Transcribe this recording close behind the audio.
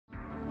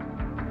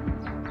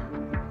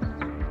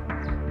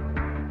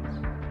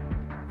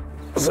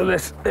So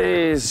this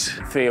is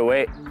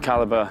 308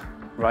 caliber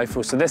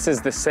rifle. So this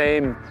is the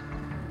same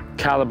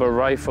caliber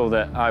rifle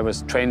that I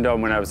was trained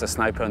on when I was a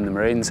sniper in the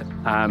Marines.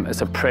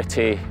 It's a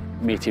pretty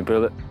meaty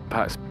bullet,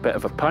 packs a bit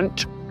of a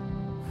punch.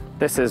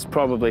 This is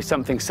probably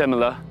something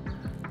similar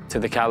to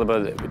the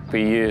caliber that would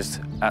be used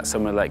at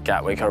somewhere like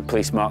Gatwick or a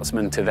police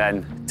marksman to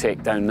then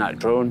take down that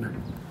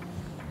drone.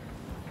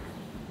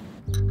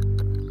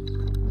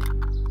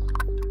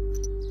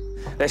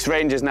 This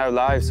range is now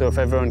live, so if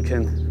everyone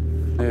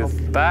can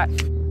move back.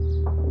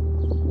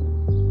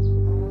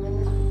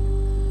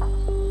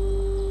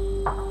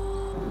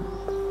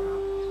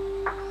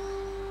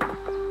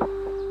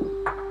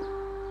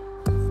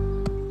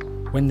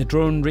 When the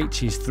drone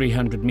reaches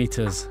 300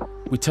 meters,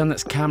 we turn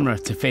its camera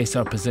to face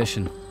our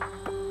position.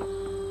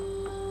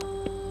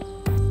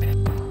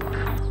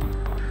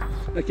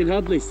 I can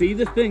hardly see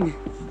the thing.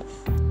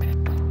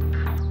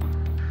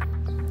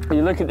 When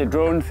you look at the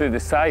drone through the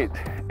sight,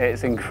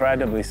 it's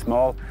incredibly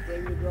small.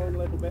 Bring the drone a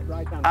little bit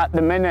right down. At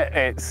the minute,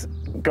 it's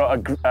got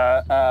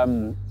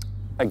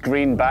a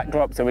green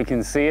backdrop so we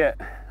can see it,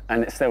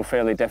 and it's still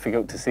fairly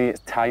difficult to see.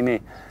 It's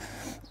tiny.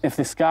 If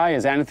the sky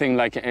is anything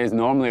like it is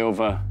normally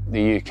over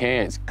the UK,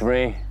 it's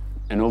grey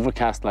and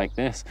overcast like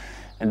this.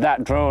 And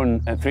that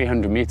drone at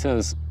 300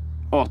 meters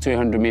or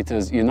 200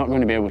 meters, you're not going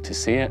to be able to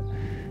see it.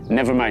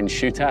 Never mind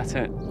shoot at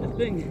it. The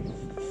thing,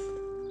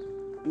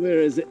 where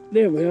is it?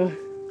 There we are.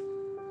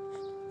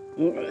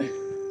 All right.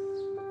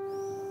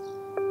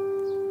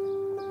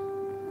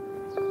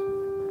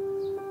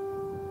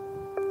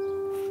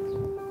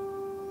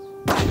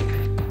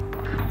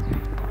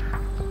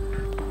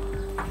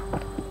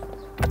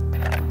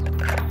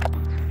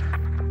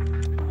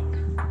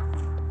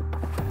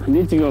 I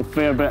need to go a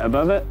fair bit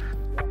above it.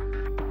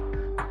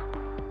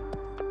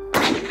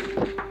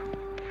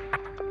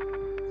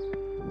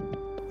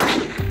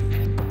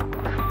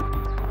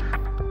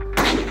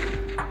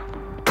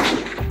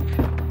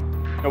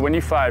 When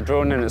you fly a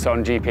drone and it's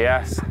on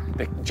GPS,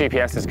 the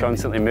GPS is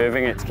constantly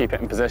moving it to keep it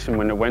in position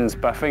when the wind's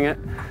buffing it.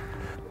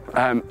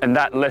 And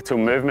that little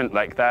movement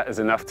like that is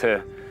enough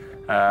to,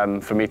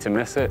 for me to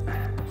miss it.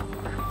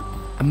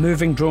 A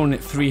moving drone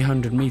at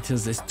 300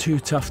 meters is too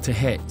tough to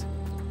hit.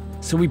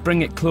 So we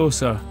bring it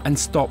closer and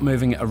stop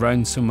moving it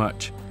around so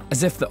much,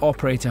 as if the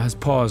operator has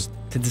paused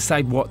to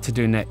decide what to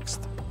do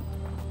next.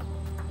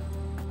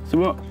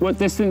 So what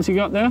distance you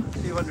got there?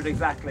 200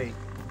 exactly.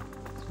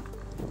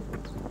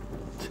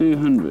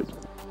 200.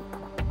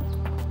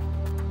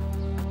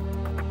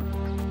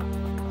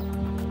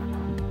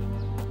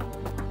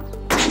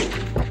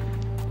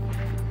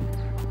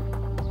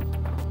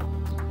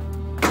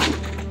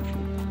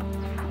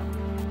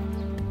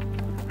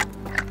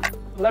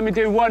 Let me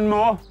do one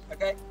more.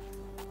 Okay.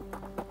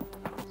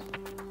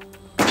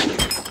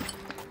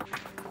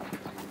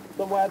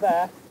 Somewhere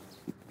there.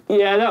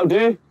 Yeah, that'll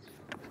do.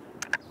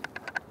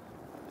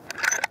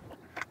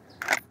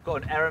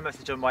 Got an error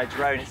message on my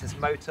drone. It says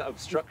motor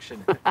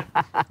obstruction.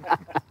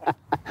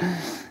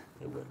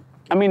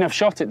 I mean, I've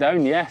shot it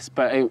down, yes,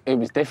 but it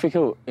was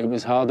difficult. It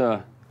was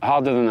harder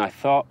than I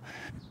thought.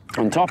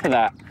 On top of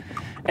that,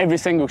 every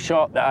single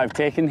shot that I've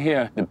taken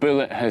here, the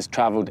bullet has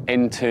travelled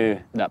into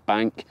that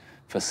bank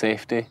for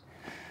safety.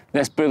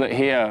 This bullet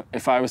here,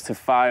 if I was to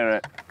fire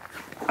it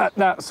at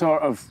that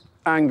sort of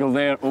angle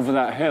there over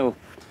that hill,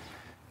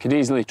 could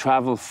easily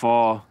travel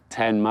for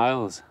 10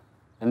 miles.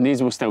 And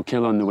these will still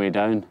kill on the way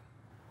down.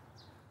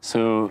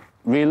 So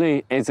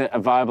really, is it a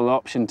viable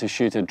option to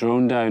shoot a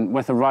drone down?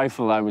 With a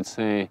rifle, I would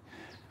say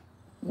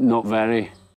not very.